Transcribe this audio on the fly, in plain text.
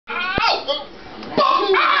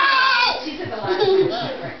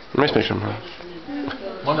Nice picture, man.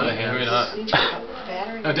 One of the hand, maybe not.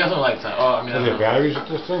 Battery. No, definitely lights out. Oh, I mean, Are there batteries at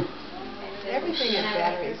this thing? Everything is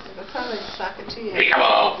batteries. That's how they suck it to you.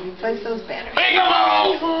 Peekaboo! You replace those batteries.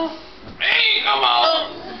 Peekaboo!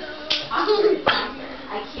 Peekaboo! I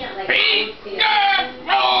can't like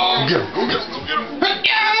Peekaboo! Get him, go get him, go get him.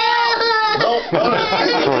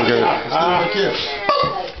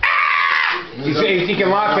 He can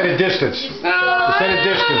lock at a distance. It's at a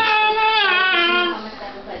distance.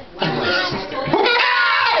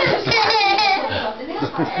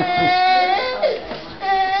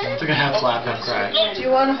 it's like a half laugh, half cry. Do you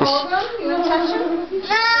want to hold them? You want to touch them?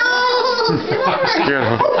 Scared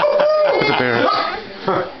him. It's a bear.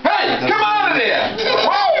 Hey, come out of there!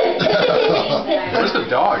 Where's the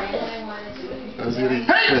dog?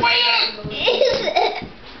 Hey, wait!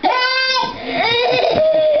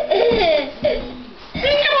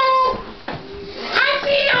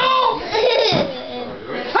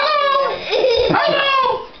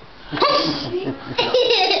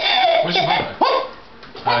 Where's your mother?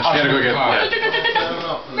 She gotta go get it.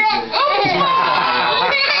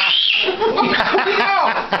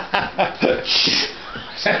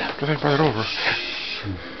 Go ahead, brought it over.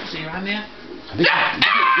 See you on there? I think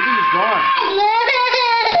he's gone.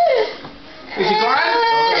 Is he gone? I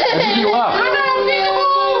think he left.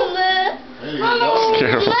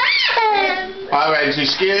 Scared him. Alright, is he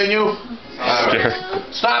scaring you? Scared.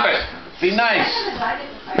 Stop it! Be nice!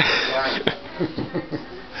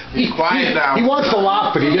 Be quiet now. He wants to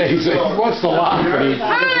laugh, but he wants to laugh, but he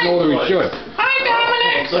doesn't know whether he should. Hi,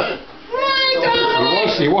 Dominic!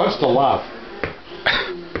 He wants to laugh.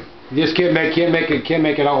 He just can't make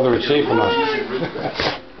it out whether it's safe or not.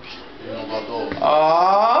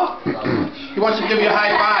 Aww. He wants to give you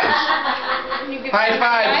high fives. High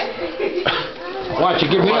fives. Watch, you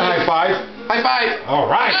give me a high five. High five. All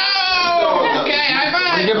right. Oh, okay, high Want to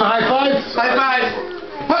five. give him a high five? High five.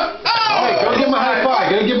 Hey, go give him a high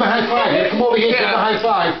five. Gotta give him a high five. Hey, come over here, give him a high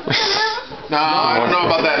five. No, I don't know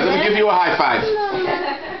about that. Let me give you a high five.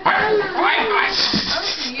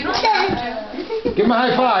 Give him a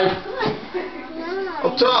high five.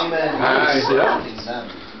 Up top. Give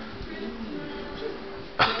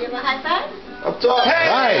him a high five? Up top.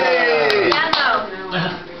 Hey!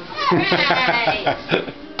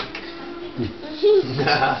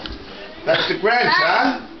 That's the Grinch,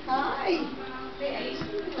 huh? Hi.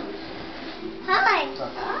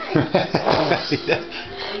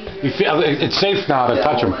 You feel it's safe now to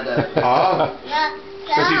touch him. Oh.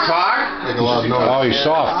 Does he talk? Make a lot of noise. Oh, he's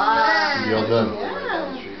soft. Yell done.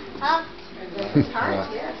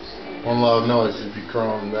 One loud noise, he'd be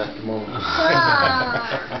crawling back to mom.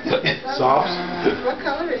 Soft? What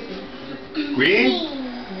color is he? Green?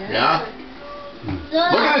 Yeah.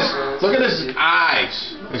 Look at his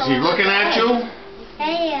eyes. Is he looking at you?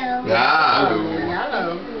 Yeah.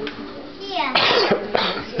 Yellow.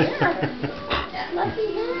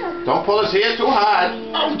 Don't pull his hair too hard.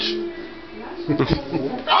 Ouch!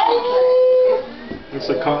 Ouch! It's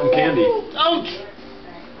like cotton candy. Ouch!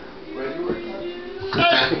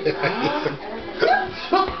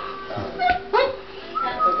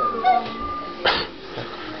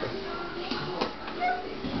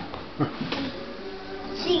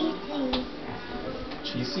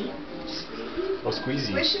 Cheesy? Or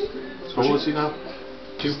squeezy? How old is she now?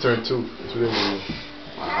 She's turned 2. It's really weird.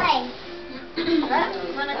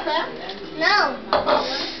 Wanna clap?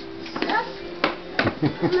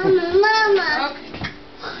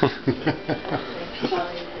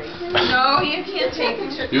 No, you can't take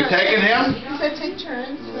it. You taking him? You said take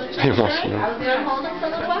turns. He wants to know. You gonna hold him for a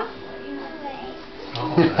little while?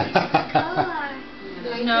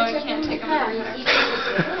 No, you can't take him. But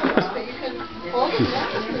you can hold him down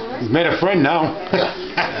if you want. He's made a friend now.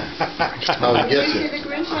 Now he Did gets you see it. the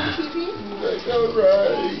Grinch on TV? Like,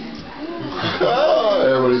 alright. Oh,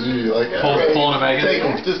 everybody's usually like, alright. Pulling him back in. Take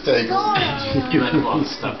him, just take him. You let him all the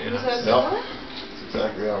stuff in. Was that Yep. Noah? That's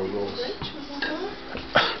exactly how it goes. Grinch was that Noah?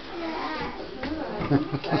 I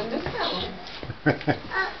missed that one. I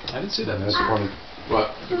didn't see that. That's funny.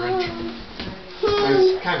 What? The Grinch.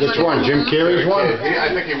 Which one? Jim Carrey's one? I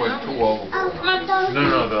think he went too old. No,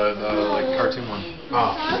 the like cartoon one.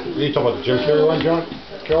 Oh. You talking about the Jim Carrey one, John?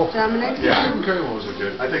 Joe? Dominic? Yeah, Jim Carrey one was a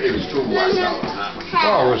good. I think he was too whacked out on that one.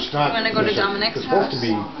 Oh, it was not. You wanna go to Dominic's It's supposed to be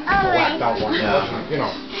a whacked out one. Yeah. You know.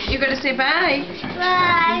 You gotta say bye.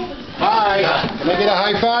 Bye. Can I get a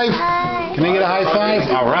high five? Can I get a high five?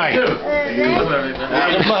 All right. Give him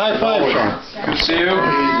a high five, Shawn. Good to see you.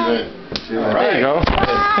 There you go.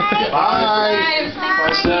 Bye.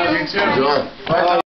 Nice to have you too. Bye.